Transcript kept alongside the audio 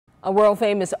A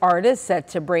world-famous artist set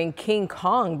to bring King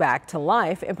Kong back to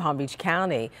life in Palm Beach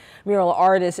County. Mural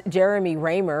artist Jeremy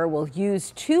Raymer will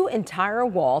use 2 entire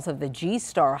walls of the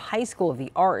G-Star High School of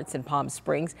the Arts in Palm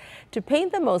Springs to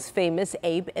paint the most famous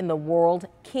ape in the world,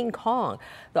 King Kong.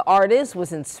 The artist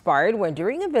was inspired when,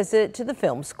 during a visit to the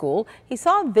film school, he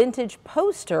saw a vintage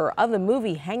poster of the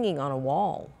movie hanging on a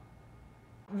wall.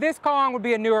 This Kong would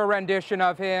be a newer rendition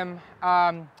of him.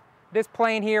 This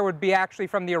plane here would be actually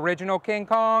from the original King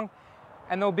Kong,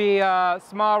 and there'll be a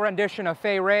small rendition of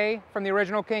Fay Ray from the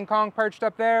original King Kong perched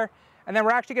up there. And then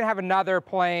we're actually going to have another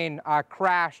plane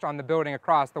crashed on the building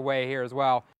across the way here as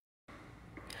well.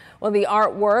 Well, the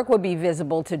artwork will be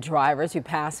visible to drivers who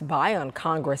pass by on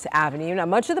Congress Avenue. Now,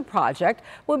 much of the project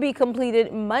will be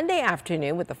completed Monday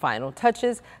afternoon, with the final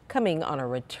touches coming on a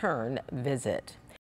return visit.